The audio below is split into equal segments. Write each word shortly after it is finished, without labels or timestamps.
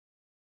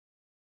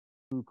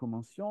Nous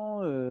commencions.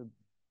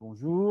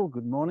 Bonjour,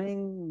 good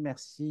morning.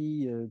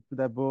 Merci tout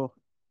d'abord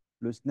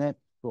le SNEP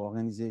pour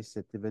organiser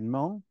cet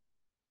événement,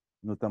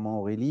 notamment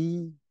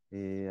Aurélie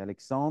et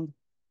Alexandre,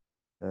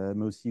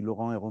 mais aussi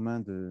Laurent et Romain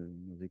de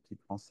nos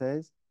équipes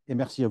françaises. Et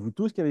merci à vous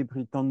tous qui avez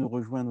pris le temps de nous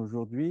rejoindre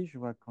aujourd'hui. Je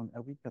vois qu'on...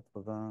 Ah oui,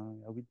 80...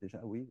 Ah oui,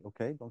 déjà, oui,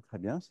 ok, donc très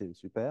bien, c'est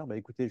super. Bah,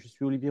 écoutez, je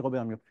suis Olivier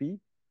Robert Murphy,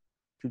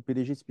 je suis le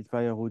PDG de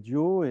Spitfire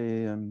Audio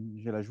et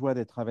j'ai la joie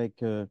d'être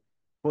avec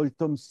Paul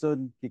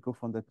Thomson, qui est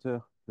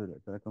cofondateur de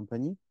la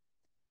compagnie.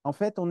 En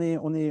fait, on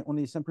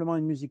est simplement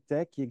une musique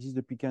tech qui existe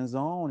depuis 15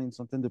 ans. On est une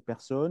centaine de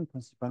personnes,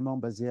 principalement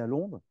basées à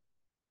Londres.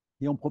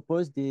 Et on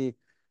propose des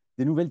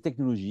nouvelles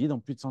technologies dans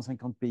plus de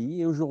 150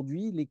 pays. Et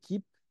aujourd'hui,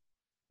 l'équipe,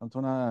 quand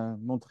on a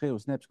montré au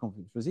SNEP ce qu'on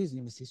faisait, ils se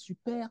dit, mais c'est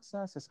super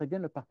ça serait bien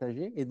de le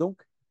partager. Et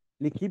donc,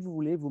 l'équipe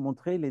voulait vous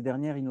montrer les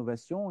dernières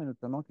innovations et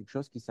notamment quelque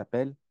chose qui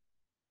s'appelle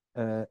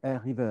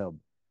AIR Reverb.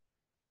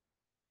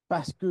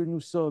 Parce que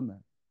nous sommes,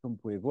 comme vous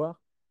pouvez voir,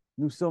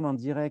 nous sommes en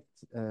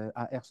direct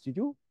à AIR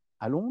Studios,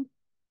 à Londres.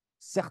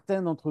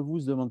 Certains d'entre vous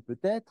se demandent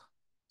peut-être,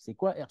 c'est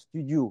quoi AIR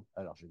Studio?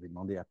 Alors, je vais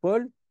demander à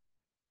Paul,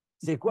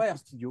 c'est quoi AIR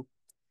Studio?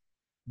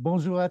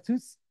 Bonjour à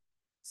tous.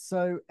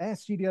 So, Air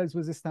Studios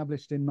was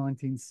established in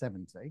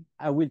 1970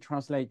 I will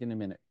translate in a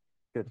minute.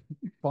 Good.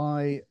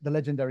 by the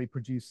legendary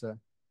producer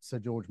Sir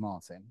George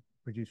Martin,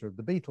 producer of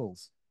the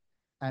Beatles,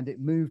 and it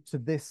moved to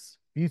this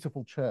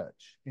beautiful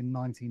church in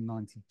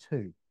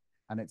 1992.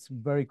 And it's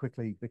very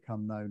quickly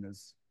become known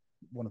as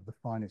one of the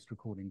finest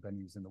recording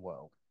venues in the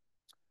world.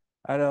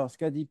 Alors, ce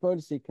qu'a dit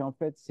Paul, c'est qu'en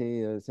fait,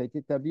 ça a été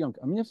établi en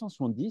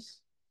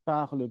 1970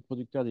 par le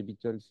producteur des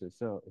Beatles,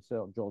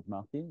 Sir George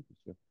Martin, je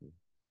suis sûr que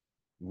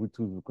vous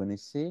tous vous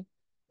connaissez.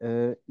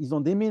 Ils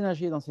ont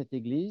déménagé dans cette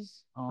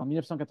église en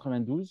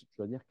 1992. Je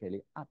dois dire qu'elle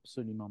est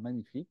absolument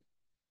magnifique.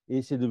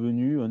 Et c'est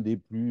devenu un des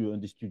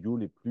studios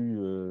les plus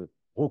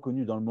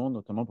reconnus dans le monde,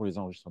 notamment pour les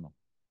enregistrements.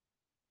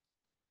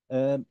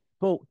 Euh,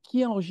 Bon,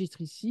 qui enregistre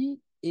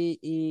ici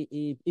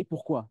et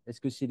pourquoi?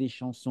 Est-ce que c'est des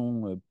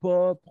chansons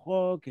pop,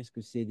 rock? Est-ce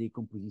que c'est des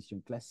compositions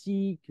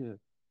classiques?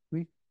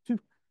 We too.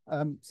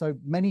 So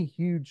many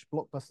huge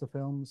blockbuster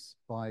films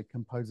by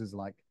composers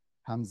like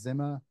Hans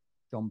Zimmer,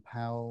 John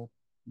Powell,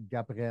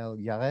 Gabriel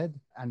Yared,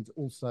 and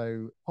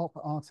also pop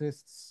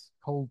artists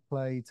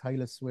Coldplay,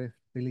 Taylor Swift,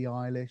 Billie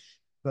Eilish,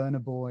 Burna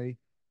Boy.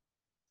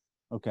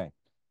 OK.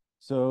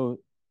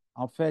 So,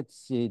 en fait,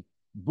 c'est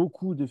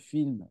beaucoup de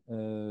films,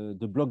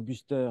 de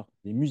blockbusters,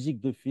 des musiques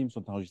de films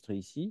sont enregistrées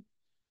ici,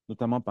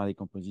 notamment par des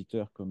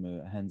compositeurs comme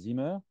Hans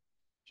Zimmer,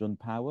 John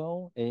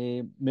Powell,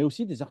 mais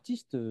aussi des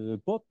artistes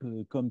pop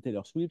comme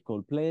Taylor Swift,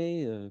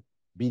 Coldplay,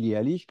 Billie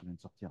Eilish, qui vient de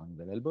sortir un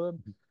nouvel album.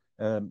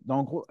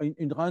 En gros,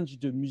 une range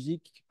de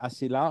musique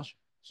assez large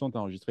sont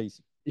enregistrées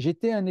ici.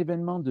 J'étais à un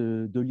événement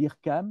de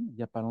l'IRCAM il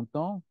n'y a pas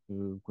longtemps, que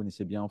vous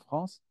connaissez bien en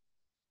France,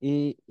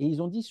 et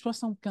ils ont dit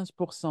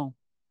 75%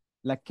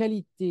 de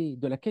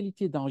la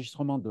qualité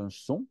d'enregistrement d'un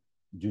son,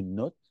 d'une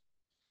note,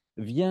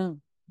 vient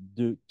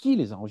de qui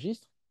les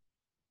enregistre,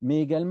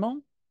 mais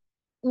également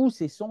où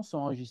ces sons sont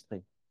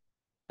enregistrés.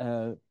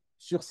 Euh,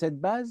 sur cette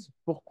base,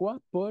 pourquoi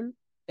Paul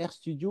Air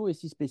Studio est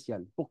si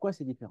spécial? Pourquoi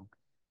c'est différent?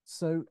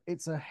 So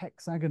it's a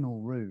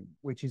hexagonal room,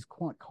 which is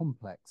quite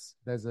complex.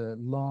 There's a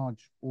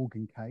large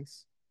organ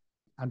case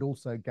and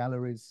also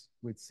galleries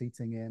with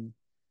seating in.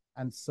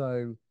 And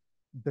so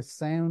the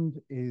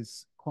sound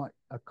is quite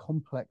a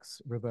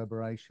complex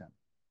reverberation.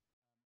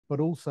 But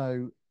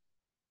also,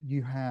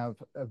 you have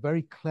a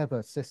very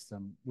clever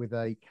system with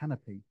a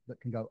canopy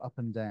that can go up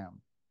and down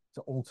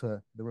to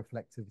alter the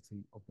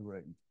reflectivity of the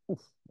room.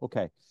 Ouf, OK.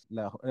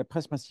 La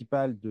presse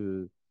principale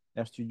de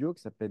Air Studio,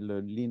 qui s'appelle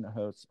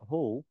Lyndhurst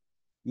Hall,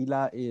 il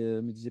a,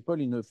 me disait Paul,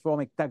 une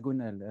forme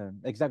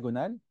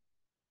hexagonale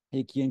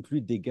et qui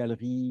inclut des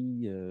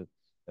galeries,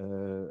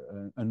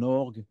 un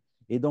orgue.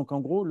 Et donc,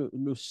 en gros,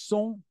 le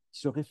son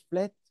se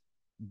reflète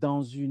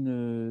dans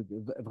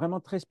vraiment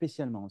très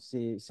spécialement.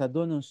 Ça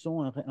donne un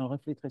son, un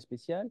reflet très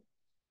spécial.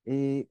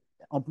 Et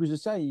en plus de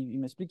ça, il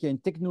m'explique qu'il y a une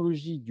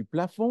technologie du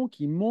plafond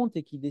qui monte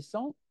et qui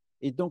descend.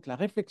 Et donc, la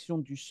réflexion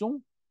du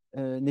son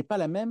n'est pas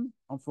la même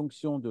en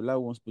fonction de là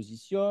où on se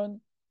positionne,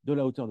 de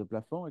la hauteur de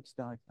plafond, etc.,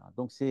 etc.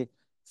 Donc,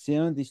 c'est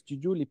un des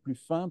studios les plus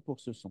fins pour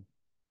ce son.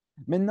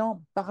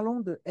 Maintenant,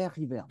 parlons de Air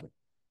Reverb.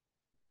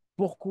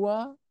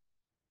 Pourquoi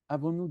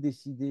avons-nous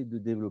décidé de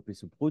développer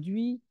ce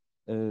produit?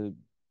 Euh,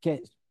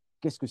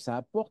 Qu'est-ce que ça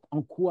apporte?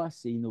 En quoi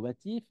c'est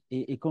innovatif?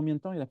 Et combien de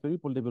temps il a fallu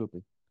pour le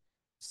développer?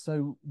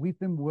 So we've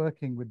been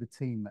working with the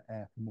team at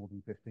AIR for more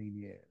than 15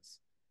 years,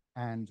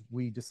 and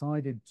we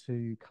decided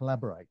to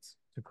collaborate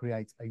to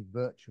create a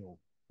virtual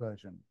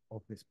version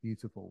of this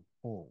beautiful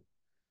hall.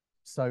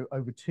 So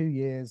over 2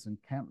 years and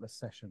countless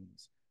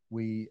sessions,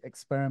 we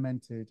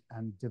experimented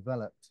and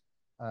developed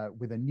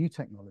with a new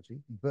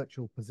technology,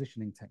 virtual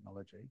positioning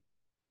technology,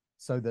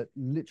 so that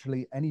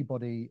literally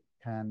anybody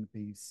can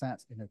be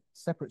sat in a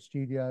separate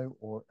studio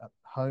or at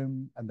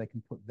home and they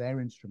can put their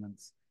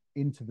instruments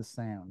into the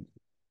sound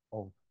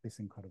of this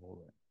incredible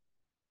room.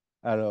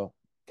 Alors,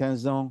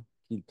 15 ans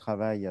qu'il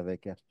travaille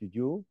avec Air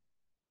Studio.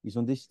 Ils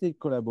ont décidé de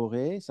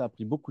collaborer. Ça a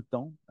pris beaucoup de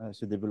temps,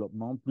 ce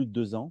développement, plus de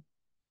 2 ans.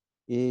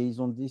 Et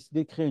ils ont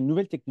décidé de créer une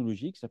nouvelle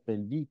technologie qui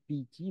s'appelle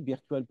VPT,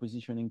 Virtual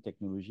Positioning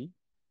Technology,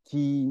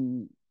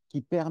 qui,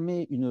 qui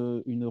permet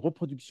une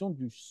reproduction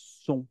du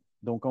son.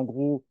 Donc, en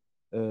gros,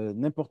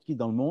 n'importe qui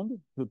dans le monde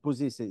peut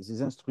poser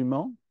ses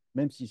instruments,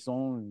 même s'ils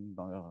sont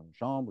dans leur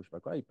chambre, je sais pas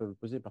quoi, ils peuvent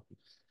poser partout.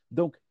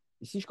 Donc,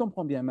 si je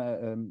comprends bien,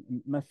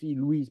 ma fille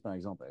Louise, par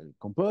exemple, elle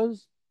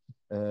compose,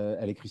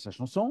 elle écrit sa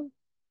chanson,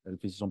 elle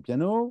fait son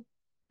piano,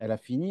 elle a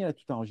fini, elle a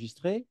tout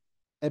enregistré.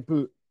 Elle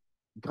peut,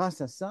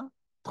 grâce à ça,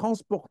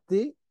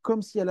 transporter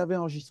comme si elle avait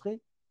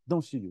enregistré dans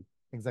le studio.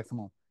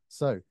 Exactement.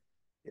 So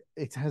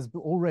it has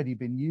already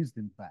been used,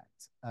 in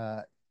fact.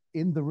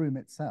 In the room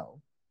itself,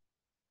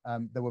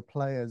 there were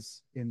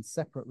players in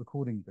separate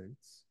recording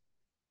booths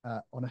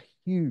on a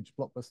huge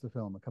blockbuster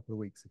film a couple of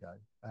weeks ago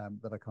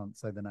that I can't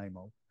say the name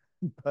of.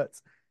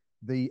 But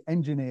the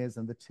engineers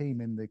and the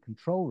team in the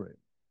control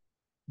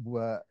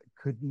room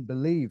couldn't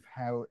believe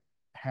how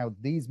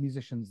these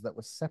musicians that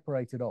were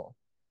separated off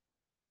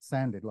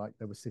sounded like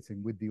they were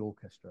sitting with the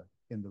orchestra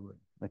in the room.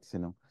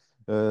 Excellent.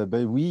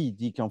 Ben oui, il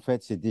dit qu'en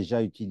fait, c'est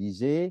déjà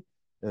utilisé.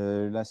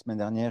 La semaine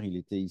dernière, il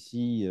était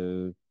ici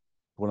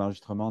pour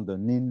l'enregistrement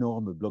d'un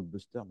énorme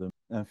blockbuster,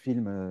 d'un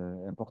film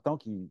important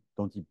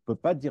dont il ne peut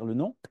pas dire le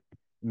nom.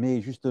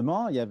 Mais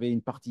justement, il y avait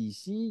une partie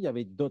ici, il y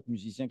avait d'autres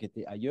musiciens qui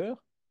étaient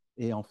ailleurs.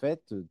 Et en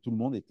fait, tout le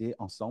monde était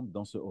ensemble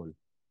dans ce hall.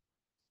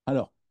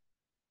 Alors,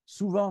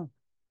 souvent,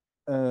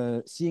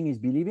 seeing is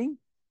believing.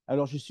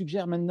 Alors, je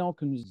suggère maintenant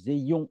que nous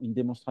ayons une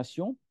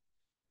démonstration.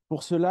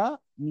 Pour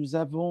cela, nous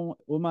avons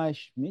Oma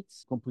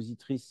Schmitz,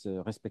 compositrice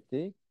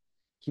respectée,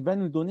 qui va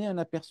nous donner un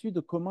aperçu de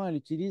comment elle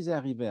utilise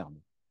AIR Reverb.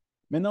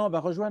 Maintenant, on va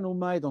rejoindre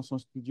Oma dans son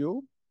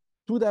studio.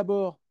 Tout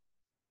d'abord,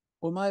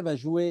 Oma va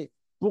jouer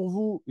pour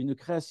vous une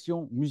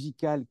création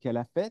musicale qu'elle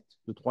a faite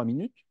de 3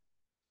 minutes.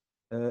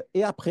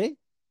 Et après,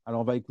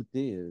 alors on va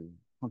écouter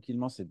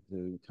tranquillement cette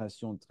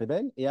création très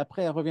belle. Et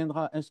après, elle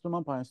reviendra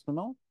instrument par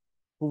instrument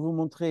pour vous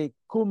montrer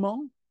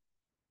comment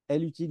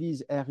elle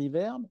utilise AIR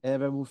Reverb et elle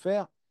va vous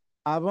faire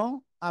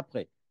avant,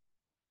 après.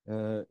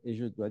 Et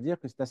je dois dire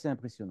que c'est assez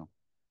impressionnant.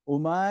 Oh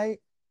my,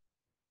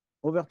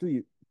 over to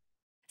you.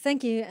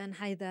 Thank you, and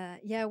hi there.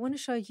 Yeah, I want to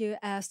show you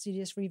AIR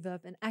Studios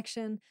Reverb in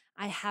action.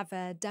 I have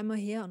a demo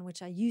here on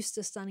which I used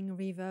the stunning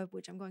reverb,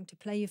 which I'm going to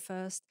play you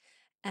first.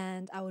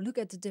 And I will look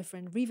at the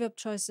different reverb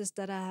choices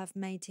that I have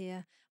made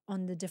here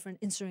on the different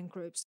instrument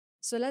groups.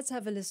 So let's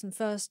have a listen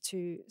first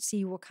to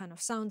see what kind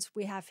of sounds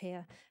we have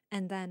here,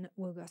 and then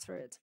we'll go through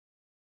it.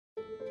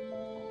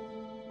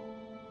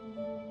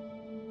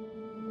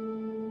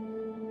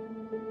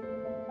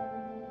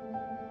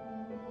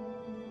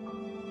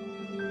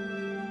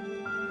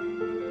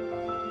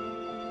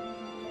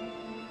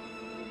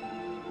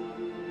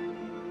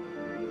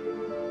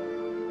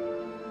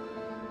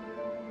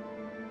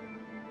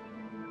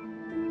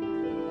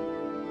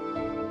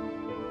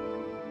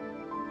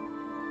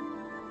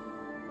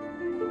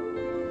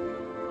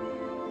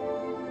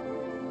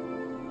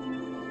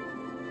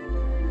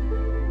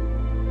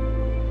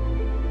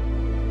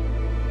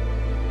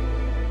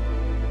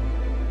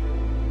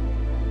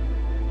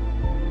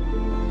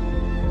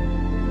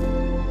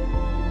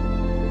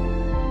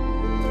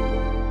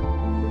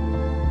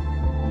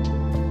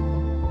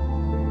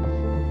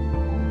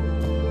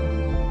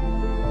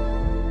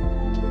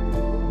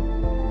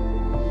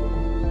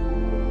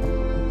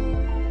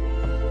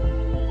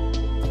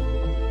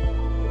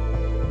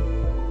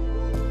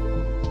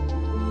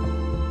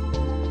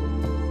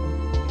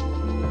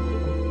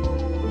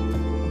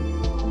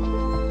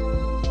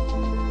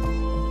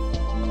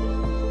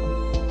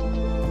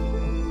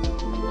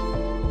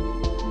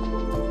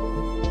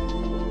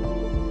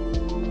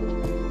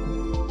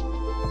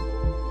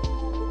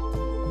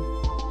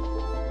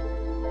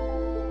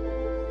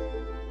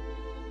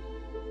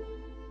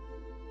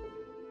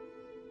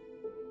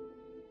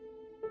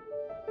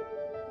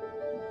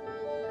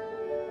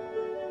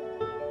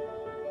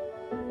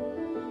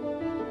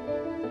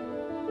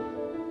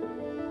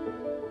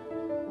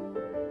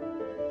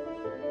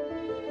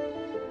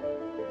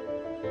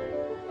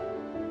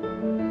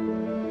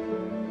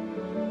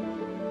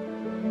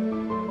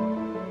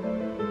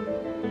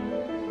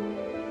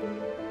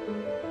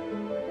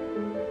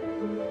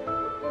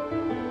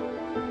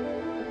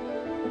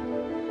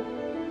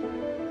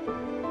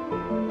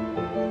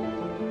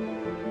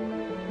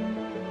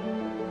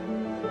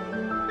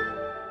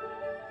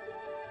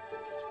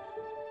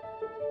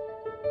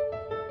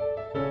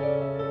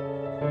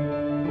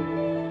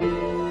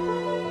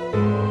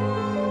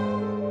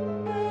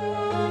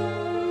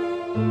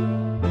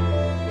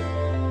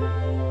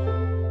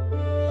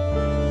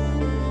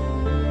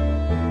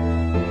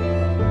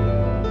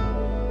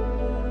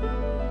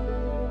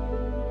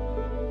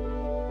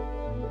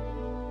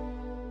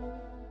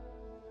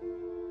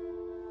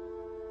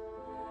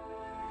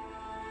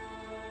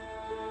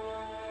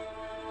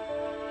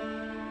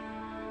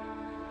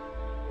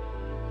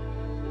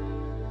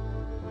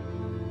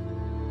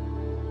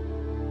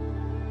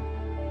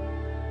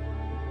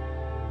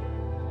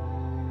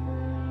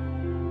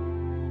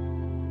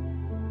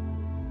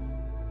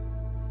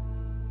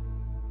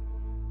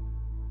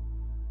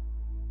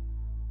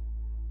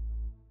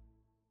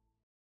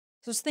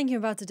 So I was thinking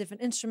about the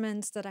different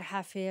instruments that I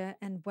have here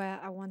and where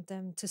I want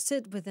them to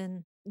sit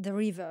within the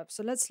reverb.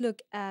 So let's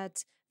look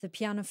at the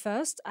piano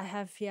first. I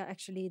have here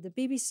actually the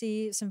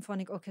BBC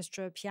Symphonic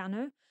Orchestra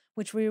piano,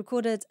 which we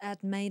recorded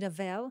at Maida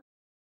Vale.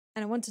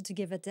 And I wanted to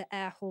give it the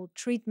air hole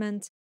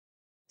treatment.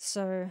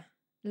 So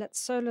let's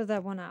solo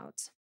that one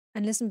out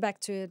and listen back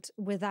to it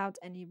without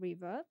any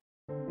reverb.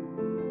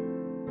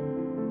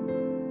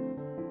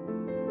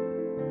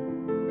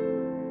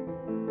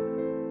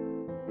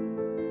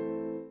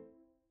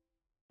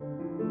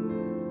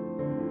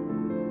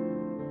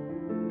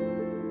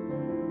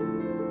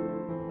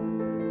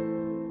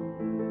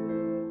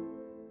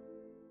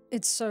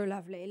 It's so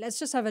lovely. Let's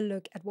just have a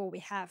look at what we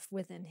have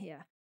within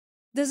here.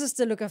 This is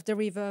the look of the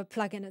Reverb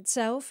plugin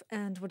itself,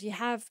 and what you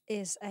have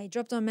is a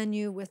drop-down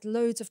menu with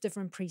loads of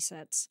different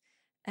presets.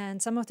 And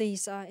some of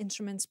these are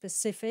instrument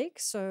specific,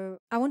 so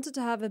I wanted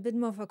to have a bit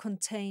more of a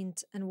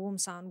contained and warm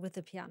sound with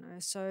the piano.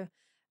 So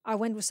I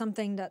went with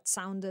something that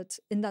sounded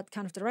in that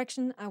kind of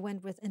direction. I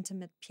went with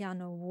intimate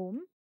piano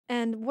warm.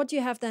 And what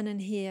you have then in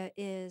here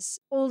is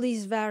all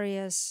these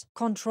various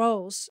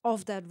controls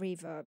of that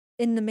reverb.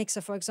 In the mixer,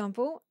 for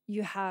example,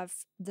 you have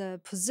the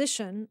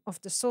position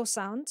of the source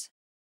sound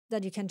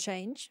that you can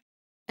change.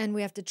 And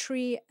we have the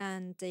tree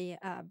and the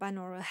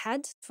binaural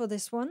head for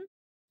this one.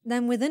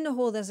 Then within the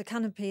hall, there's a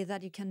canopy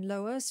that you can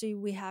lower. So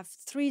we have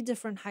 3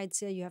 different heights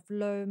here. You have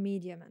low,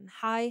 medium, and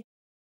high.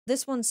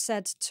 This one's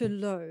set to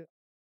low,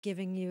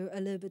 giving you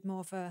a little bit more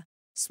of a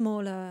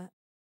smaller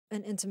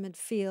and intimate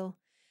feel.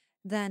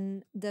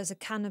 Then there's a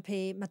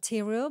canopy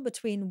material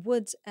between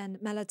wood and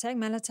Mellotech.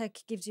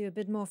 Mellotech gives you a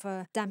bit more of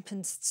a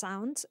dampened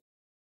sound.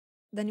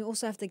 Then you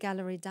also have the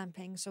gallery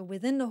damping. So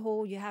within the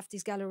hall, you have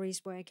these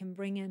galleries where you can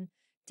bring in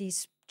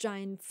these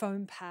giant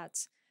foam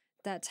pads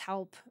that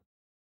help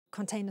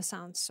contain the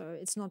sound, so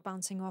it's not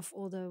bouncing off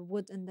all the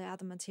wood and the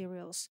other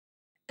materials.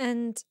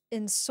 And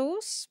in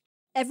source,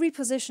 every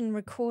position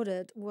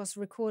recorded was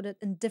recorded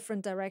in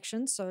different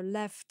directions. So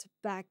left,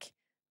 back,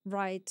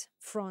 right,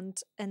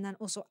 front, and then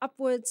also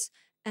upwards.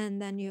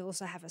 And then you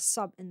also have a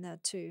sub in there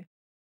too.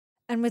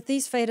 And with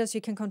these faders,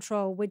 you can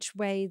control which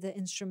way the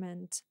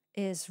instrument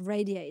is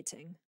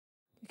radiating.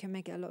 You can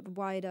make it a lot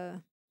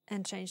wider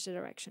and change the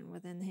direction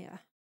within here.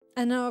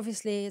 And now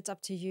obviously it's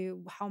up to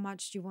you how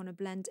much you want to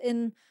blend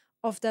in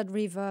of that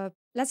reverb.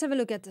 Let's have a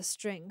look at the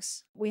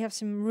strings. We have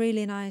some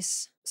really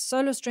nice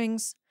solo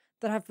strings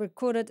that I've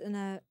recorded in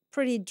a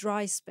pretty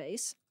dry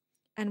space.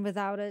 And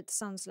without it,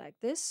 sounds like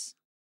this.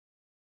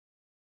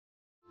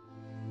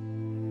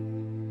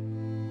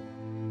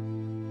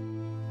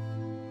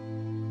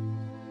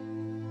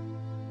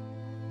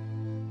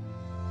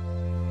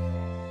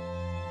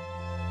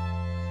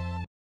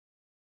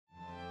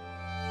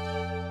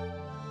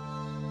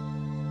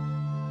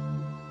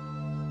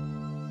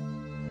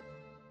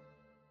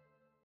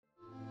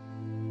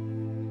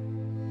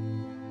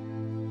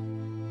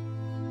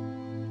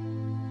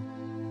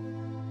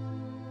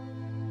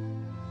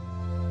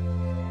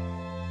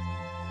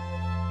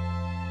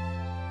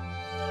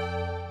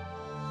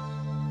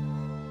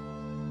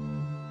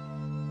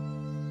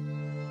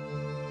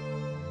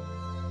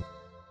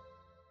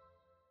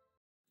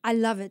 I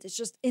love it. It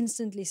just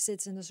instantly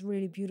sits in this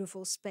really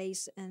beautiful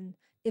space and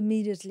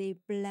immediately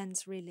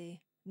blends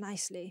really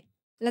nicely.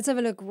 Let's have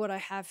a look what I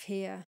have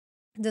here.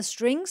 The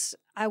strings,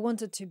 I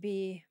wanted to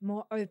be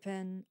more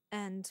open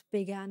and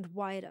bigger and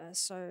wider.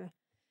 So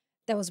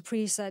there was a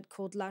preset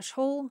called Lush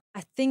Hole.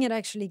 I think it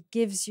actually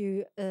gives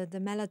you the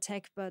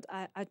Mellotech, but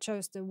I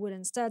chose the wood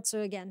instead.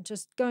 So again,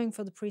 just going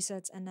for the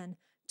presets and then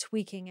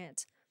tweaking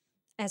it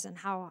as in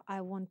how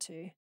I want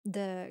to.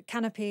 The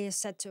canopy is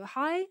set to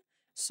high,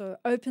 so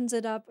opens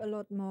it up a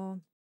lot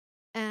more.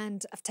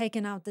 And I've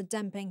taken out the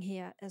damping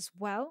here as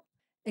well.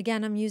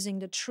 Again, I'm using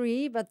the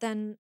tree, but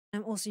then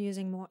I'm also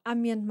using more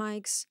ambient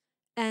mics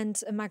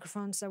and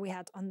microphones that we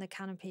had on the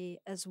canopy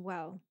as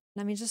well.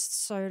 Let me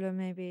just solo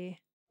maybe.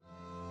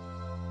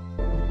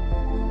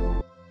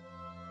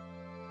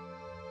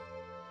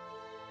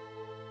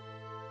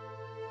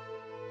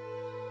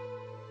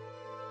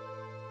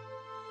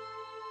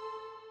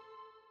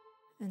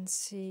 And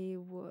see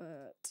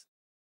what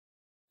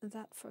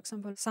that, for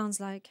example, sounds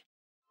like.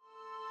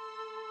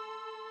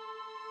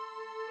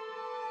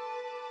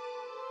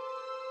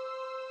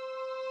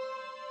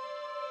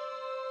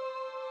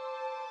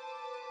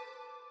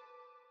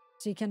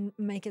 So you can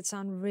make it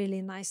sound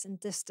really nice and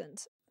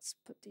distant. Let's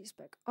put these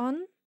back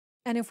on.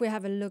 And if we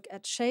have a look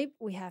at shape,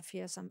 we have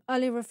here some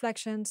early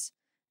reflections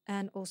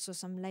and also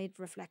some late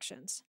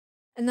reflections.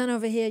 And then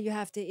over here you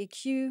have the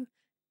EQ,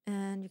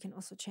 and you can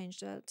also change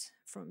that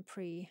from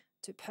pre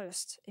to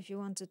post if you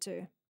wanted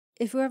to.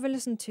 If you ever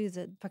listen to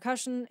the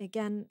percussion,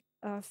 again,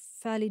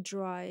 fairly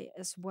dry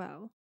as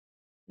well.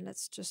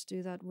 Let's just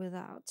do that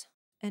without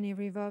any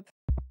reverb.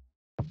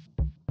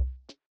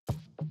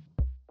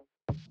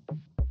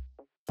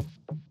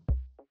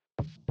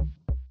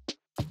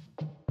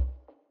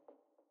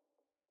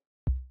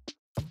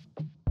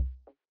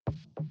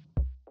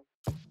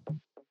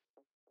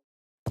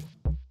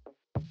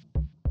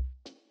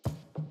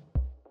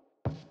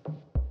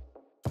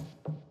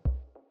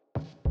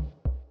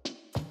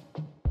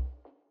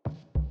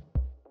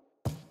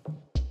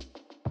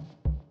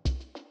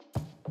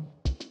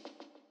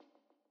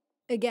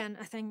 Again,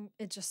 I think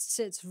it just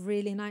sits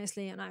really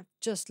nicely, and I've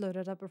just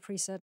loaded up a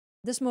preset.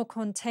 This more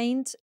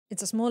contained,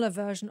 it's a smaller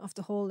version of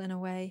the whole in a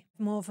way,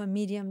 more of a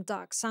medium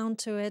dark sound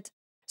to it.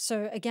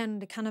 So again,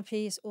 the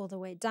canopy is all the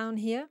way down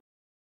here.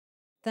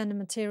 Then the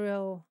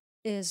material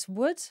is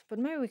wood, but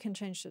maybe we can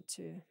change it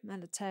to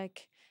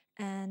Melotech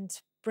and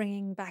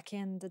bringing back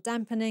in the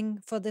dampening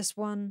for this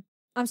one.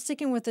 I'm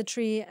sticking with the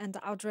tree and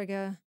the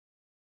outrigger.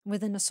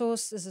 Within the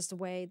source, this is the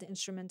way the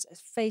instrument is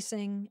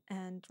facing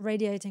and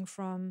radiating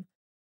from.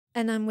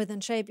 And then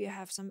within shape, you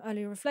have some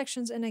early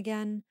reflections in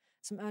again,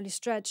 some early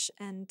stretch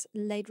and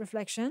late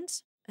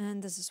reflections.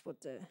 And this is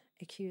what the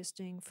EQ is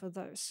doing for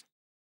those.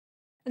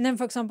 And then,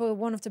 for example,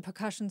 one of the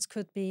percussions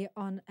could be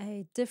on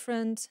a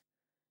different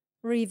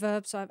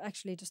reverb. So I've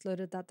actually just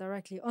loaded that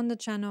directly on the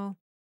channel.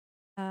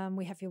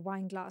 We have your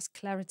wine glass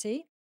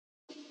clarity.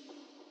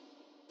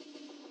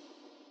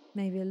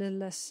 Maybe a little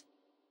less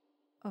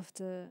of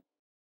the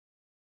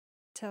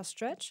tail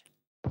stretch.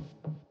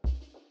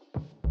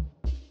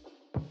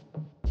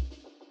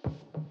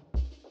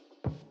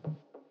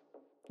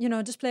 You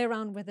know, just play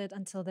around with it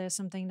until there's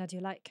something that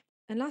you like.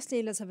 And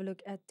lastly, let's have a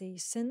look at the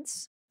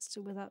synths. Let's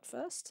do without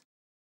first.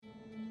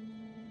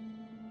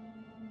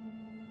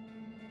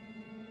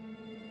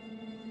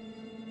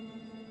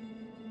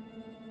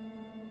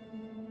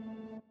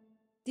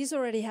 These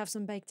already have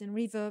some baked in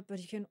reverb,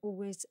 but you can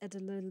always add a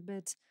little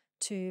bit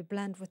to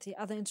blend with the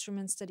other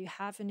instruments that you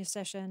have in your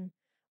session.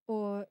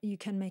 Or you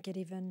can make it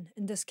even,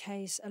 in this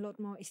case, a lot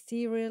more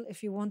ethereal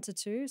if you wanted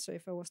to. So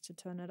if I was to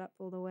turn it up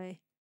all the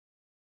way.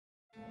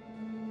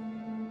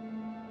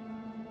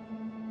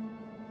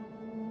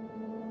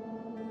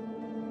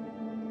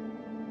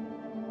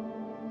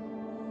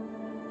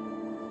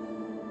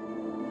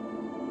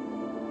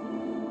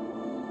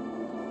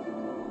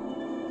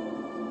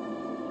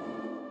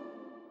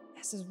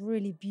 This is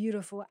really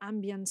beautiful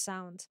ambient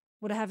sound.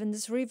 What I have in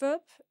this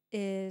reverb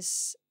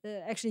is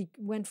actually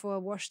went for a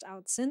washed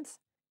out synth.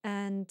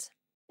 And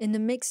in the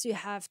mix, you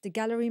have the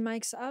gallery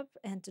mics up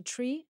and the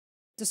tree.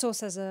 The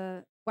source has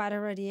a wider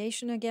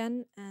radiation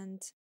again,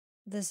 and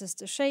this is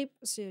the shape.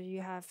 So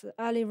you have the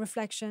early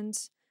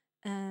reflections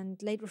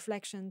and late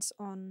reflections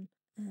on,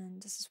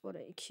 and this is what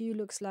a EQ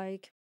looks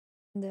like.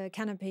 The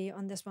canopy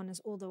on this one is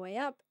all the way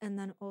up, and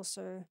then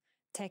also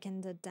taking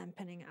the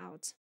dampening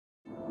out.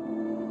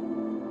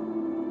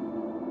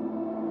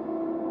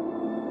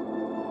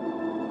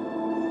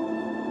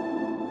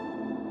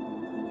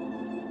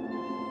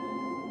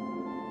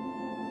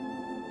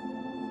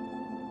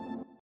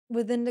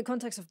 Within the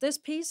context of this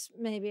piece,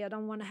 maybe I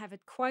don't want to have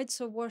it quite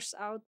so washed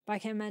out, but I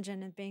can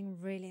imagine it being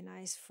really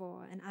nice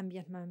for an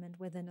ambient moment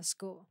within a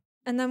score.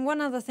 And then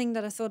one other thing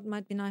that I thought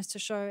might be nice to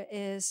show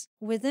is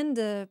within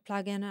the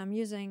plugin, I'm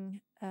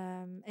using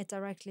it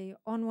directly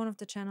on one of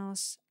the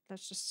channels.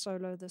 Let's just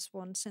solo this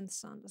one synth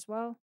sound as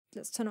well.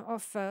 Let's turn it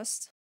off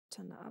first,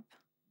 turn it up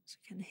so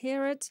you can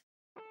hear it.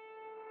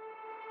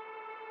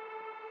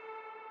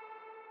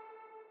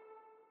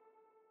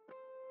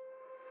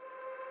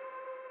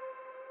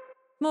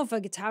 More of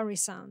a guitar-y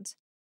sound.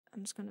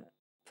 I'm just gonna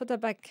put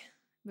that back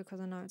because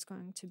I know it's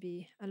going to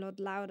be a lot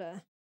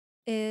louder.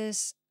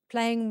 Is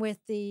playing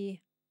with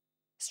the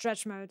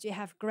stretch mode. You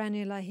have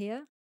granular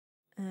here,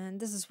 and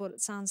this is what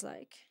it sounds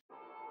like.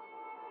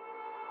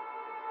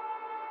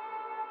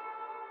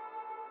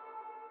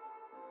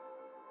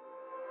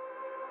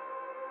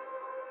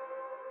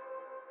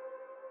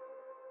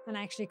 And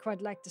I actually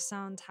quite like the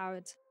sound, how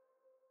it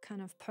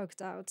kind of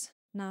poked out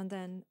now and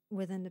then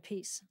within the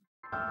piece.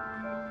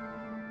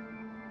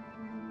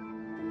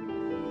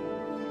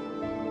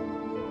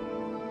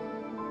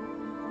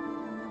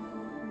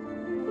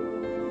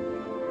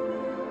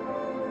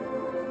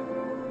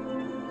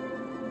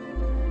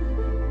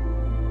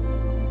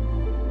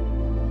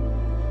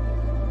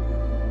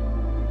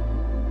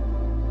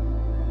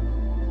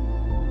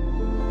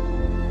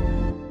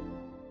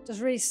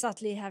 Just really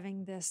subtly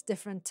having this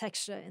different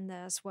texture in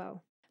there as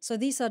well. So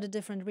these are the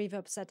different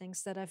reverb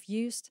settings that I've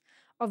used.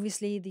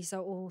 Obviously, these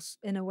are all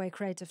in a way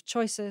creative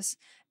choices,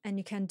 and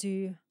you can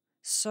do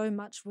so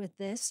much with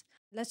this.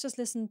 Let's just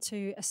listen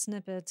to a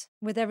snippet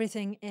with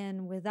everything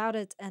in, without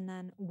it, and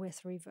then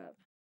with reverb.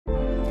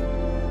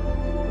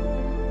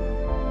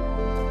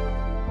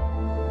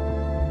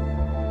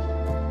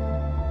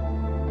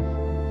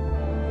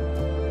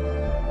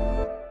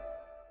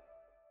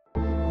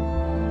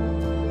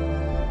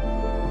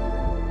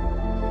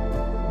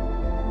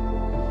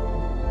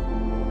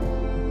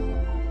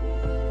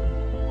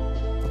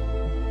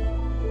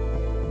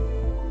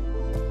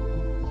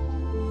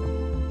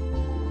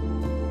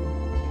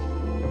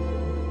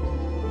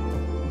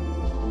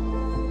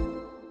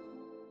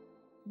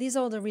 These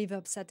are all the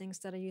reverb settings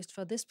that I used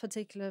for this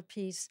particular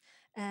piece,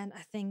 and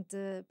I think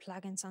the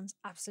plugin sounds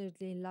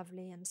absolutely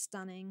lovely and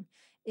stunning.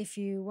 If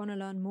you want to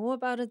learn more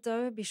about it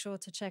though, be sure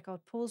to check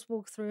out Paul's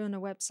walkthrough on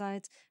the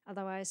website.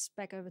 Otherwise,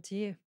 back over to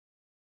you.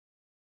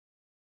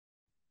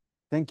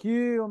 Thank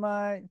you,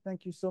 Omai.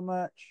 Thank you so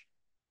much.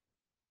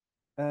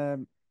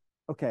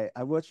 Okay,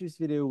 I watched this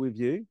video with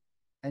you,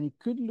 and it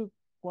could look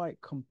quite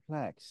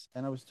complex.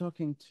 And I was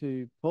talking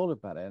to Paul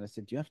about it, and I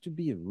said, "Do you have to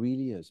be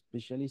really a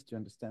specialist to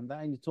understand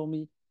that?" And he told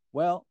me,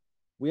 "Well,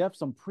 we have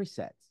some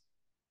presets."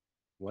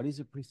 What is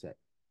a preset?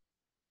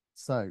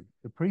 So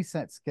the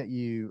presets get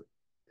you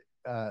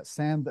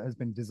sound that has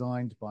been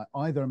designed by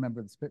either a member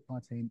of the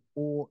Spitfire team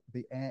or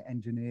the AIR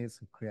engineers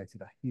who've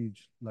created a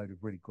huge load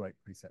of really great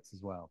presets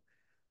as well.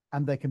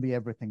 And they can be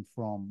everything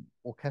from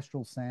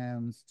orchestral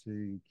sounds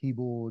to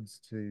keyboards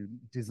to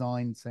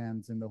design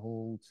sounds in the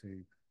hall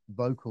to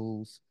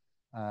vocals.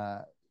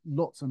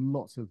 Lots and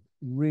lots of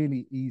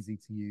really easy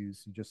to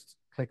use. You just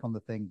click on the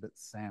thing that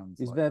sounds.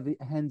 Is like there the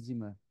Hans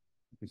Zimmer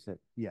preset?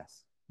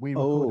 Yes, we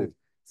recorded.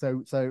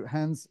 So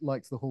Hans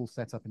likes the hall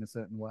set up in a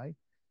certain way,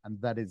 and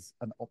that is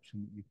an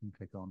option that you can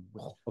click on.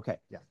 OK.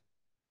 Yeah.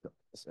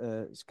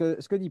 Ce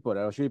que dit Paul,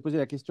 alors je lui ai posé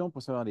la question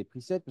pour savoir les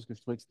presets parce que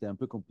je trouvais que c'était un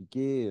peu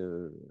compliqué.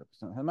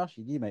 Ça marche,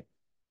 il dit, mais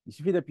il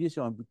suffit d'appuyer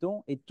sur un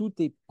bouton et tout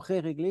est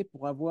pré-réglé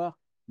pour avoir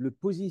le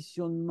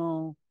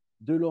positionnement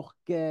de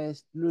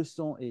l'orchestre, le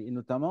son, et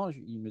notamment,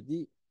 il me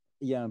dit,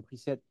 il y a un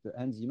preset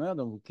Hans Zimmer,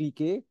 donc vous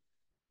cliquez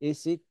et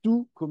c'est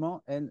tout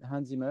comment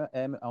Hans Zimmer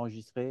aime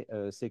enregistrer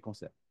ses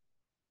concerts.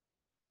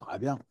 Très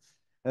bien.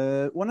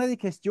 On a des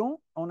questions,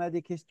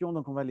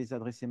 donc on va les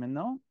adresser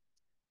maintenant.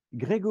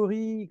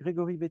 Grégory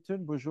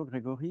Betten, bonjour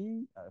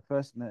Grégory.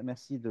 First,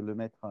 merci de le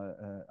mettre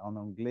en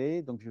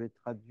anglais, donc je vais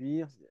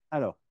traduire.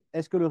 Alors,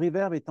 est-ce que le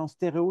reverb est en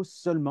stéréo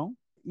seulement?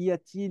 Y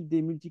a-t-il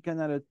des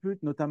multicanal output,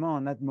 notamment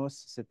en Atmos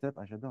setup?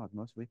 Ah, j'adore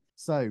Atmos, oui.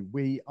 So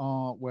we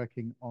are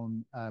working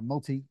on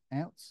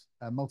multi-out,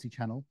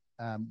 multi-channel,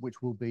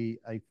 which will be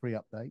a free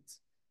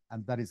update,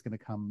 and that is going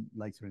to come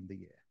later in the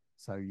year.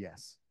 So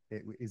yes,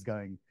 it is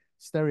going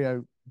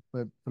stereo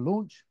for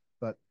launch,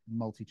 but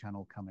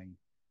multi-channel coming,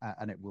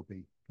 and it will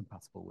be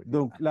compatible with.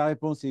 Donc la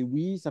réponse est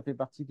oui, ça fait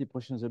partie des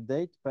prochains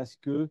updates parce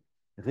que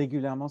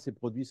régulièrement ces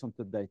produits sont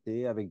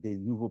updatés avec des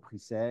nouveaux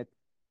presets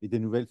et des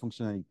nouvelles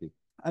fonctionnalités.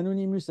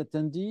 Anonymous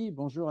attendee,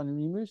 bonjour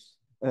Anonymous.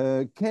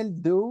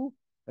 Quel DAW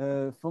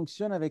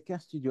fonctionne avec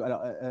AIR Studio?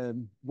 Alors,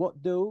 what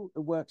DAW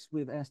works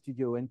with AIR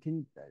Studio? And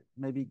can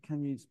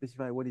you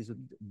specify what is a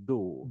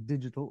DAW?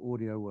 Digital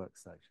audio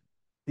workstation.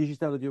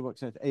 Digital audio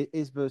workstation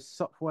is the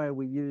software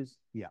we use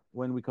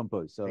when we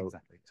compose. So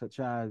exactly, such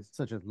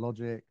as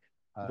Logic.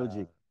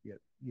 Logic.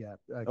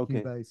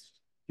 Okay.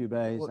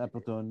 Cubase,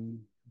 Ableton,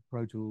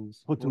 Pro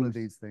Tools, all of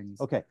these things.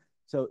 OK.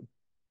 So,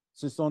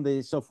 ce sont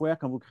des softwares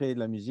quand vous créez de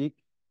la musique.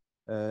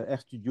 AIR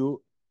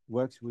Studio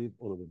works with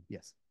all of them.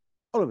 Yes.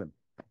 All of them.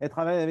 Elle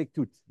travaille avec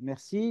toutes.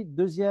 Merci.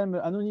 Deuxième,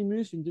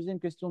 Anonymous, une deuxième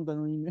question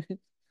d'Anonymous.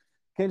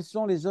 Quelles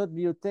sont les autres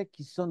bibliothèques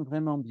qui sonnent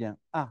vraiment bien?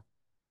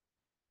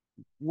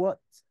 What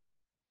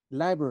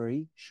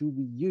library should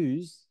we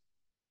use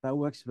that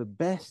works the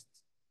best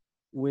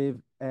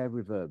with AIR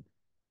Reverb?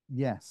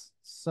 Yes.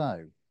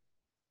 So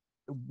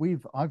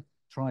I've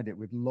tried it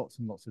with lots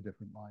and lots of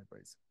different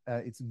libraries.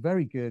 It's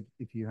very good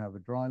if you have a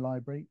dry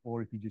library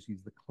or if you just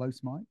use the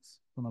close mics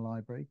from a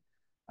library.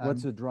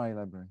 What's a dry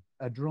library?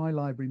 A dry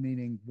library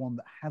meaning one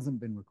that hasn't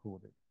been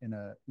recorded in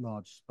a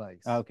large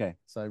space. Okay.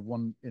 So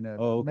one in a,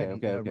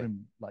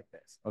 room like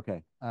this.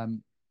 Okay.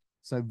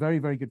 So very,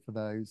 very good for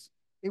those.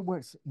 It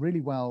works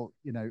really well.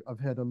 You know, I've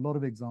heard a lot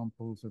of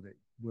examples of it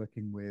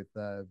working with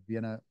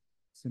Vienna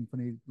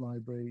Symphony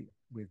Library,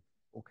 with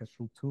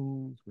orchestral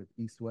tools, with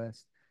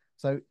East-West.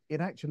 So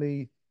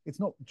it's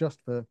not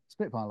just for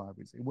Spitfire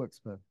libraries. It works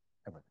for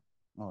everything.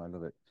 Oh, I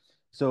love it.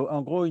 So,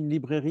 en gros, une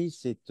librairie,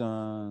 c'est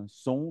un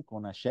son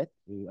qu'on achète,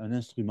 un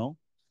instrument,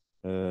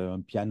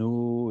 un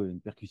piano,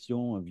 une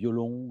percussion, un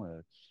violon.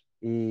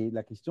 Et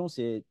la question,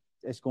 c'est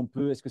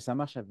est-ce que ça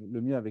marche le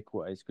mieux avec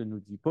quoi? Et ce que nous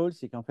dit Paul,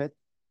 c'est qu'en fait,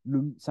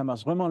 ça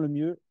marche vraiment le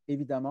mieux,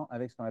 évidemment,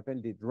 avec ce qu'on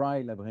appelle des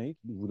dry libraries.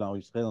 Vous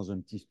l'enregistrez dans un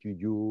petit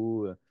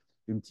studio,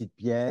 une petite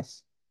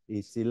pièce,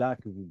 et c'est là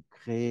que vous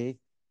créez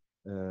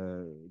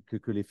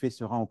que l'effet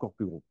sera encore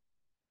plus gros.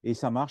 Et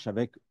ça marche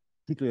avec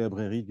toutes les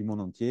librairies du monde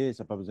entier.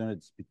 Ça n'a pas besoin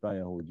d'être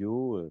Spitfire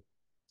Audio.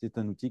 C'est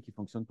un outil qui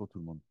fonctionne pour tout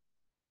le monde.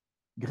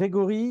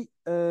 Grégory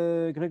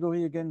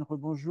again,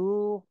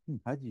 rebonjour.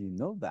 How do you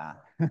know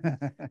that?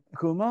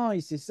 Comment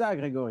il sait ça,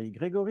 Grégory?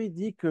 Grégory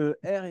dit que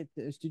AIR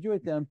Studio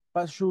était un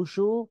pas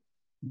chaud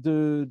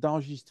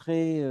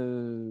d'enregistrer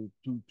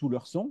tout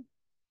leur son.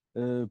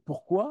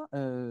 Pourquoi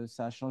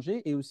ça a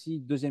changé? Et aussi,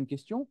 deuxième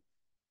question,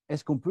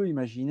 est-ce qu'on peut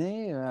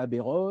imaginer Abbey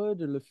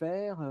Road le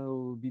faire,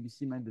 au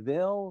BBC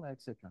Mandeville,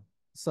 etc.?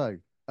 So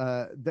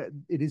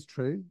it is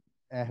true.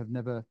 I have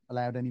never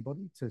allowed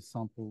anybody to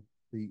sample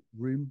the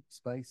room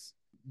space,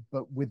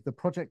 but with the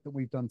project that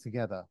we've done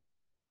together,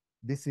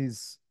 this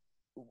is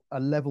a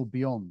level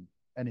beyond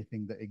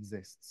anything that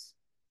exists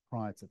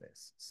prior to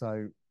this.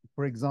 So,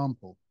 for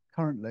example,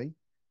 currently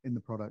in the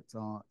product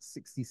are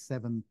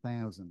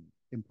 67,000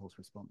 impulse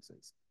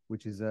responses,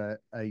 which is a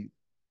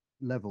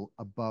level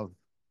above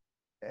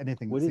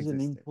anything What that's is an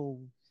existed. impulse?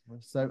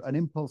 So an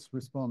impulse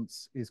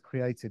response is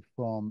created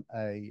from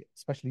a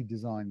specially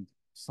designed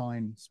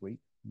sine sweep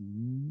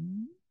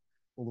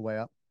all the way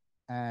up,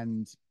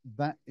 and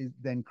that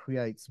then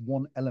creates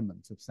one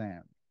element of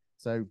sound.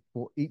 So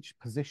for each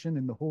position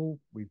in the hall,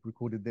 we've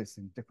recorded this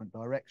in different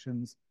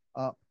directions,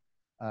 up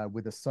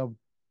with a sub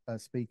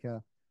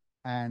speaker.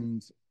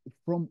 And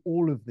from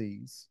all of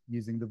these,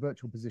 using the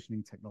virtual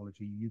positioning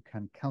technology, you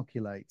can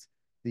calculate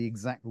the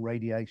exact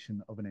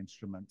radiation of an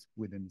instrument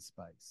within the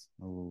space.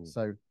 Oh.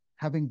 So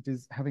having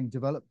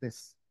developed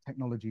this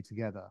technology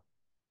together,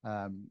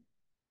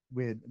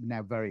 we're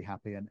now very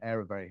happy, and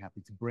AIR are very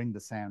happy to bring the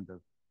sound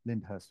of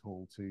Lyndhurst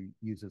Hall to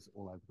users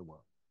all over the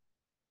world.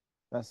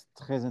 C'est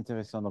très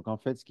intéressant. Donc, en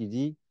fait, ce qu'il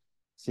dit,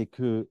 c'est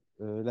que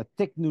la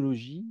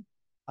technologie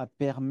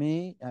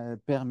permet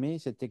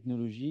cette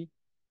technologie,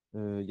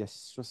 il y a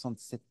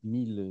 67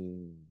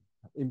 000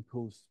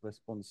 impulse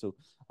response. So,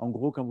 en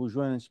gros, quand vous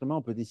jouez un instrument,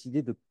 on peut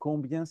décider de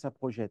combien ça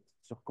projette,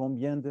 sur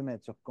combien de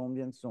mètres, sur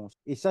combien de sons.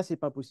 Et ça, ce n'est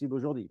pas possible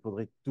aujourd'hui. Il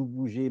faudrait tout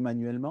bouger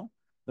manuellement.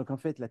 Donc, en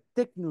fait, la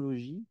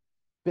technologie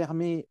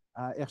permet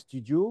à AIR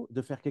Studios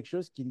de faire quelque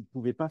chose qu'ils ne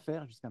pouvaient pas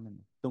faire jusqu'à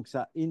maintenant. Donc,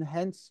 ça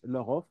enhance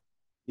leur offre.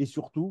 Et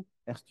surtout,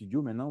 AIR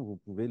Studios, maintenant, vous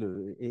pouvez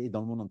et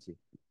dans le monde entier.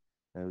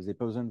 Vous n'avez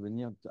pas besoin de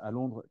venir à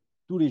Londres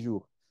tous les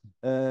jours.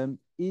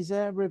 Is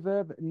there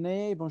reverb?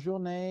 Nay, bonjour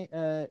Nay.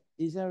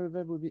 Is there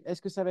reverb?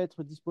 Est-ce que ça va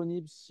être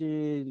disponible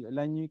chez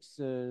Linux,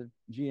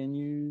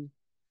 GNU,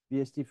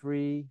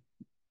 BST3?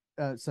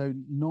 So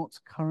not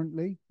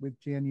currently with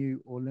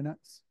GNU or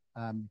Linux,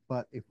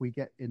 but if we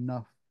get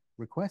enough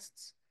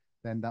requests,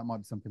 then that might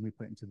be something we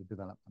put into the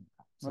development.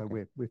 So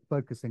okay. we're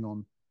focusing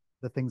on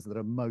the things that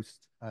are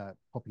most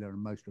popular and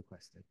most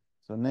requested.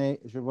 So Nay,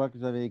 je vois que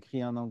vous avez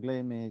écrit en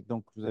anglais, mais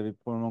donc vous avez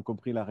probablement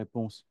compris la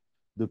réponse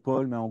de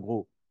Paul, mais en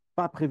gros,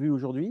 pas prévu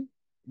aujourd'hui,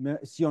 mais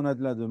si on a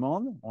de la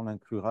demande, on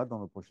l'inclura dans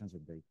nos prochains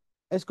updates.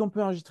 Est-ce qu'on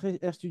peut enregistrer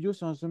AIR Studio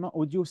sur un instrument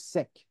audio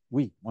sec?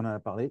 Oui, on en a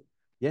parlé.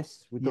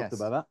 Yes, we talked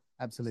about that.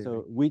 Absolutely.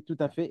 So, oui, tout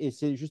à fait. Et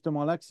c'est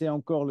justement là que c'est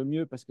encore le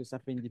mieux parce que ça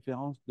fait une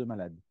différence de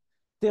malade.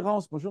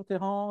 Terence, bonjour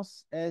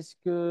Terence. Est-ce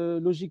que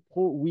Logic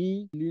Pro?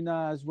 Oui.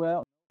 Luna as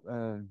well?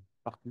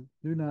 Partout.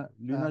 Luna,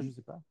 je ne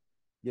sais pas.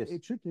 Yes.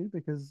 It should do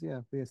because,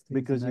 BST.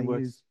 Because he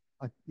works.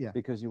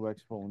 Because he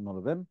works for one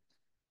of them.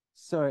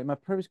 Sorry, my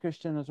previous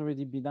question has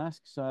already been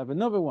asked, so I have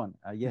another one.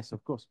 Yes,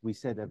 of course, we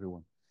said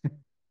everyone.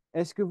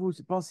 Est-ce que vous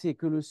pensez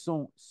que le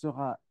son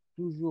sera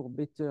toujours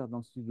better dans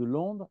le studio de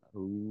Londres?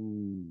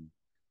 Ooh.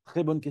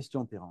 Très bonne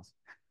question, Terence.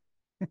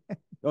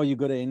 Oh, you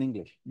got it in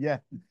English. Yeah,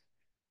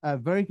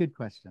 very good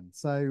question.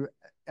 So,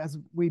 as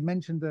we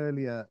mentioned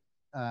earlier,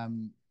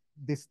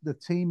 the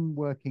team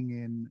working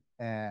in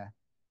AIR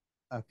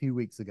a few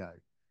weeks ago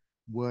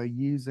were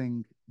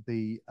using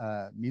the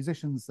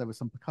musicians. There were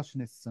some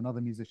percussionists and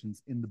other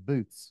musicians in the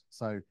booths,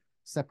 so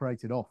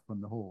separated off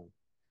from the hall.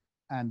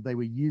 And they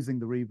were using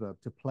the reverb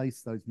to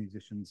place those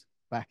musicians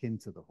back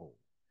into the hall.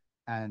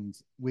 And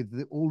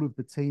with all of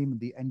the team,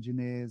 the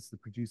engineers, the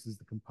producers,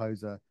 the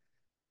composer,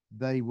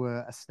 they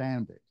were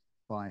astounded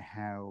by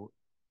how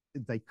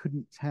they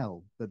couldn't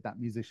tell that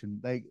musician,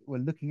 they were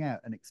looking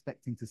out and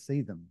expecting to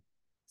see them.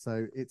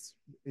 So it's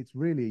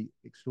really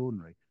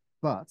extraordinary.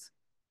 But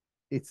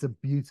it's a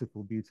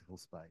beautiful, beautiful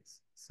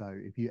space. So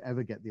if you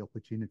ever get the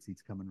opportunity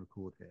to come and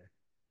record here,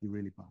 you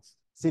really must.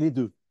 C'est les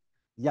deux.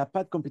 Il n'y a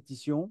pas de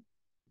compétition.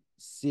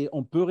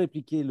 On peut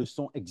répliquer le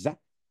son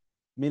exact,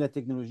 mais la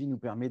technologie nous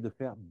permet de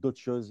faire d'autres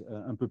choses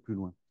un peu plus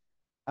loin.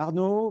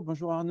 Arnaud,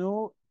 bonjour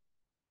Arnaud.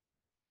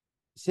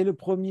 C'est le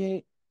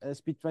premier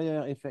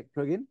Spitfire Effect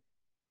plugin.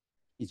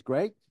 It's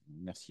great.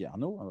 Merci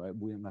Arnaud,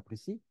 vous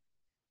m'appréciez.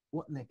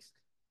 What next?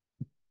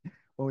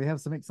 Well, we have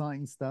some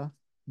exciting stuff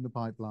in the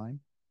pipeline,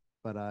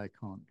 but I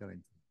can't go into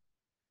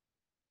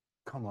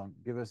it. Come on,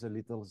 give us a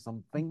little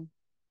something.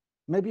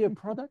 Maybe a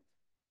product?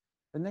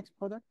 The next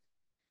product?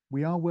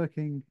 We are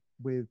working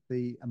with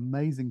the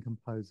amazing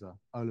composer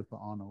Olafur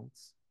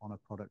Arnolds on a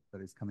product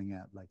that is coming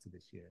out later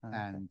this year. Okay.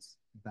 And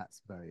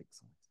that's very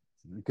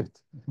exciting. Good.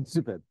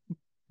 Super.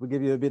 We'll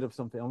give you a bit of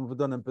something. On vous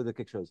donne un peu de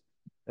quelque chose.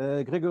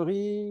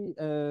 Grégory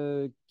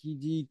qui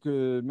dit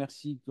que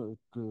merci,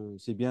 que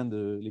c'est bien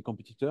les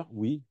compétiteurs.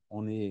 Oui,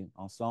 on est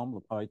ensemble,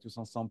 on travaille tous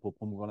ensemble pour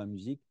promouvoir la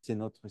musique. C'est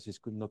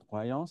notre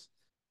croyance.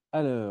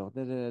 Alors,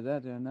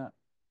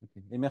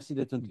 okay. Et merci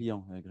d'être un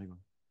client, Grégory.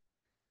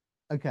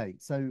 Okay,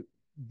 so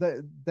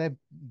they're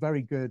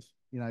very good,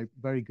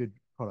 very good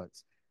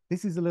products.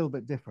 This is a little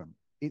bit different.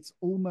 It's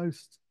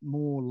almost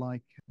more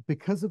like,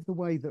 because of the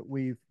way that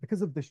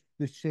because of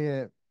the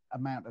sheer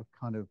amount of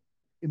kind of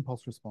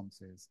impulse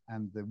responses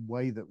and the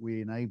way that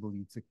we enable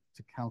you to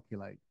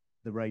calculate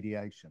the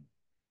radiation,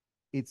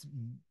 it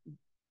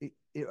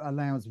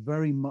allows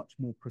very much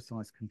more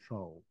precise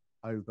control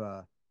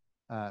over,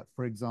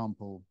 for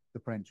example, the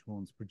French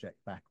horns project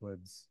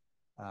backwards,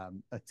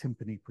 a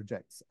timpani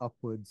projects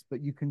upwards, but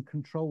you can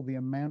control the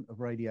amount of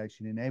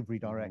radiation in every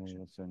direction. Oh,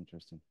 that's so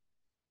interesting.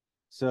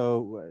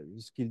 So,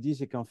 ce qu'il dit,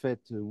 c'est qu'en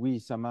fait, oui,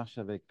 ça marche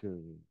avec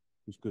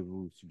tout ce que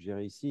vous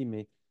suggérez ici,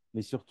 mais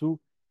surtout,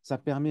 ça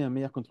permet un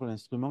meilleur contrôle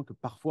d'instrument que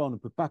parfois on ne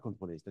peut pas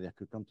contrôler. C'est-à-dire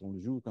que quand on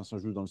joue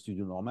dans le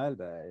studio normal,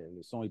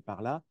 le son est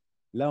par là.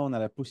 Là, on a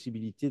la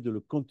possibilité de le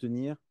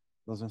contenir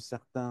dans un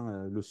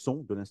certain, le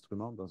son de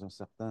l'instrument dans un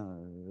certain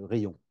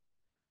rayon.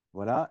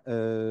 Voilà.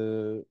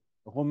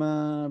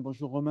 Romain,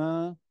 bonjour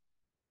Romain.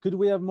 Could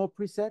we have more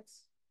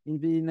presets in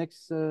the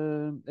next?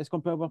 Est-ce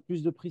qu'on peut avoir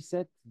plus de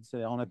presets?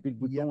 On appuie le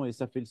bouton et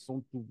ça fait le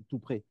son tout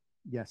prêt.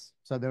 Yes.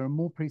 So there are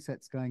more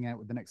presets going out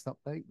with the next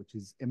update, which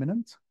is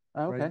imminent.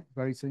 Ah, okay.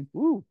 Very soon.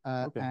 Ooh,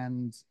 okay.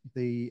 And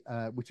the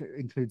which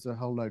includes a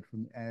whole load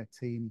from the AIR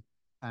team.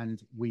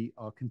 And we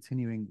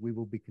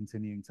will be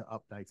continuing to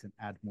update and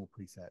add more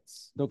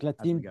presets. Donc la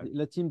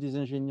team des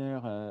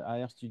ingénieurs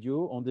AIR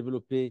Studios ont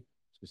développé,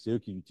 parce que c'est eux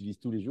qui l'utilisent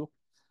tous les jours,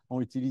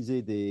 ont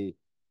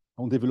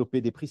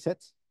développé des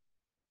presets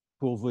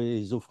pour vous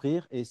les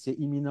offrir et c'est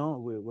imminent.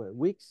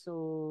 Weeks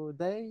or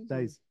days?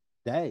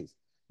 Days.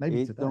 Maybe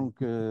et today.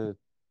 donc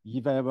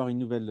il va y avoir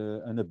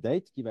un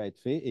update qui va être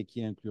fait et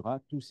qui inclura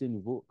tous ces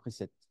nouveaux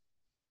presets.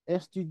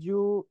 AIR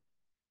Studio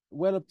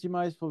well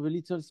optimized for the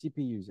little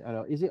CPUs.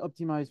 Alors, is it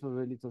optimized for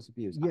the little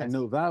CPUs? Yes. I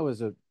know that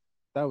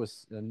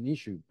was an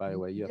issue, by the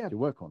way, you have to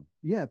work on.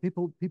 Yeah,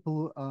 people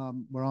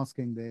were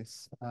asking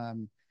this.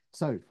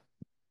 So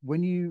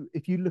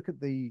if you look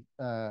at the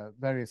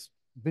various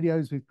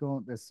videos we've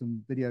got, there's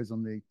some videos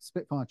on the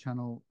Spitfire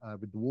channel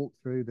with the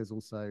walkthrough. There's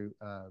also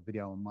a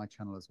video on my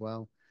channel as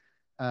well.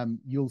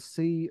 You'll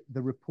see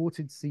the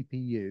reported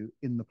CPU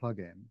in the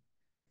plugin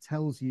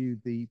tells you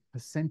the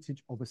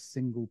percentage of a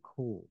single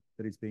core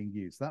that is being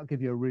used. That'll give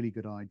you a really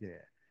good idea.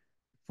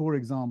 For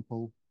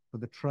example, for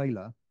the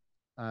trailer,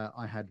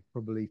 I had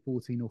probably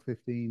 14 or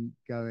 15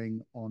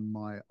 going on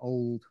my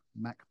old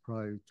Mac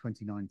Pro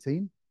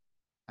 2019,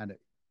 and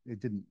it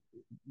didn't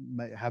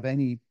have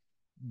any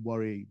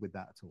worry with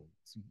that at all.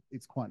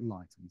 It's quite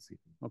light on the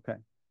CPU. OK.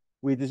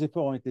 Oui, des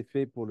efforts ont été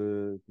faits pour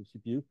le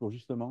CPU pour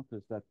justement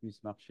que ça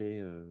puisse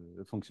marcher,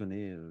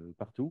 fonctionner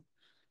partout.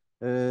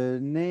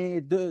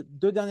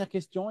 Deux dernières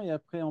questions et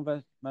après on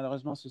va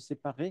malheureusement se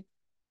séparer.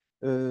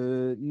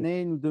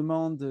 Né nous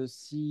demande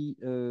si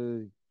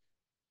je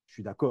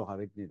suis d'accord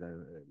avec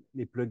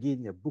les plugins,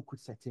 il y a beaucoup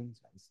de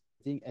settings.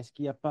 Est-ce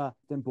qu'il n'y a pas un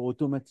système pour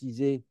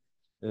automatiser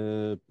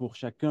pour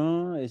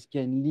chacun? Est-ce qu'il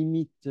y a une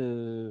limite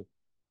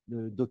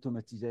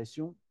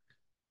d'automatisation?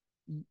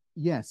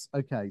 Yes,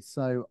 okay,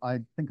 so I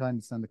think I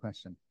understand the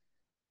question.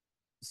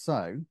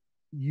 So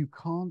you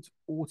can't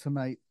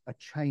automate a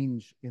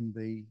change in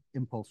the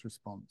impulse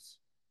response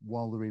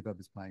while the reverb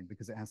is playing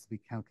because it has to be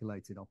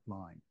calculated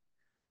offline.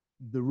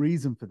 The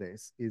reason for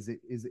this is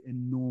it is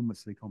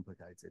enormously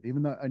complicated,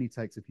 even though it only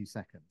takes a few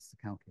seconds to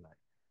calculate.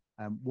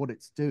 What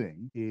it's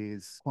doing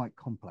is quite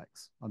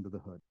complex under the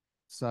hood.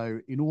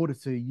 So in order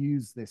to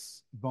use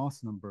this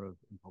vast number of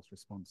impulse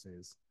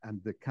responses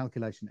and the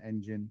calculation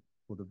engine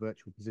for the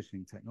virtual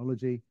positioning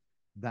technology,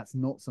 that's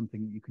not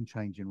something that you can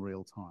change in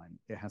real time.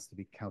 It has to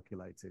be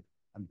calculated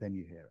and then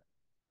you hear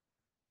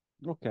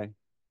it. OK.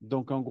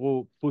 Donc, en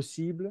gros,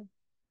 possible,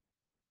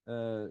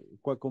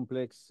 quoi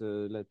complexe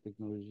la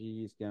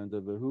technologie, est-ce qu'il y a un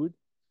double hood,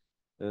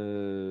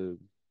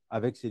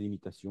 avec ses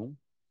limitations,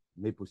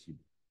 mais possible.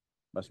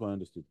 That's what I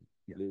understood.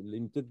 Yeah.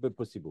 Limited but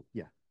possible.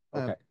 Yeah.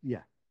 OK.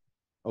 Yeah.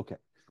 OK.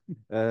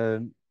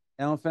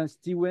 Et enfin,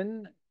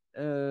 Steven,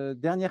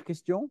 dernière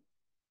question.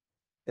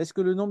 Est-ce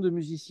que le nombre de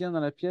musiciens dans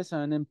la pièce a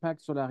un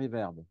impact sur la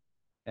reverb?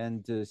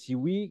 And si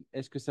oui,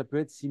 est-ce que ça peut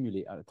être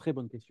simulé? Alors, très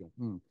bonne question.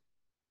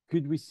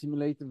 Could we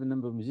simulate the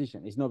number of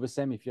musicians? It's not the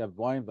same if you have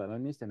one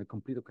violinist and a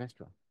complete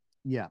orchestra.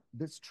 Yeah,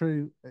 that's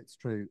true. It's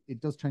true.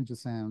 It does change the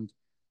sound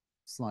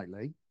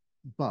slightly,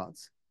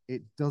 but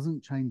it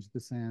doesn't change the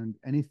sound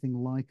anything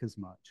like as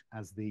much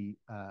as the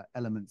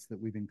elements that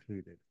we've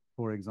included.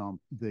 For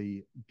example,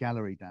 the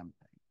gallery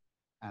damping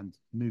and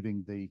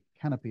moving the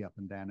canopy up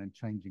and down and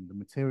changing the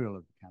material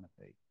of the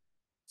canopy.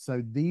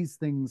 So these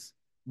things,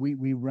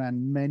 we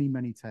ran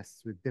many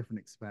tests with different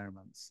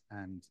experiments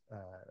and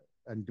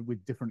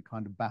with different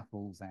kind of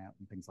baffles out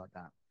and things like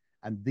that.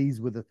 And these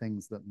were the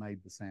things that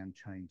made the sound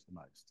change the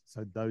most.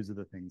 So those are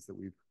the things that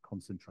we've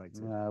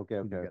concentrated. OK.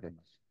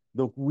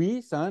 Donc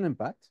oui, ça a un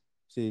impact.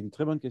 C'est une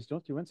très bonne question,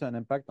 Steven. Ça a un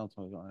impact entre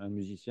un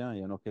musicien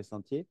et un orchestre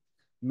entier.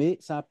 Mais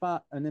ça n'a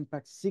pas un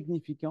impact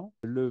significant.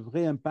 Le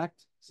vrai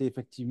impact, c'est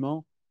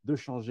effectivement de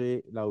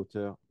changer la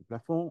hauteur du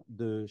plafond,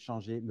 de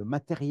changer le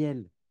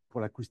matériel pour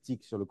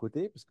l'acoustique sur le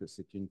côté, parce que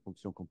c'est une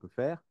fonction qu'on peut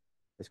faire.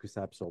 Est-ce que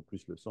ça absorbe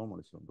plus le son, moins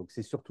le son? Donc,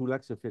 c'est surtout là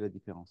que se fait la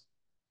différence.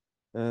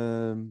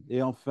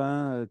 Et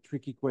enfin,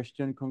 tricky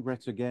question,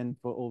 congrats again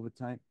for all the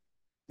time.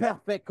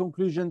 Perfect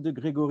conclusion de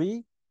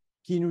Grégory,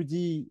 qui nous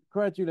dit «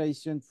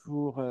 Congratulations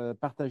pour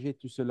partager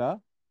tout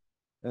cela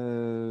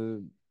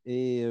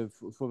et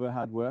for the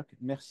hard work. »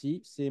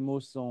 Merci, ces mots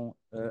sont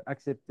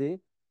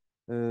acceptés.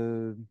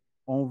 On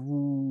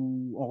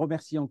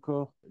remercie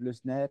encore le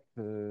SNEP,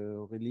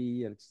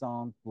 Aurélie,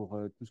 Alexandre, pour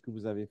tout ce que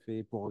vous avez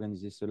fait pour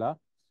organiser cela.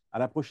 À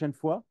la prochaine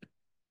fois.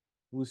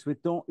 Vous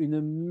souhaitons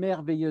une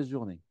merveilleuse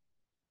journée.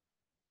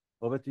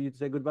 Over to you to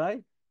say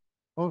goodbye.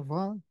 Au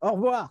revoir. Au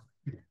revoir.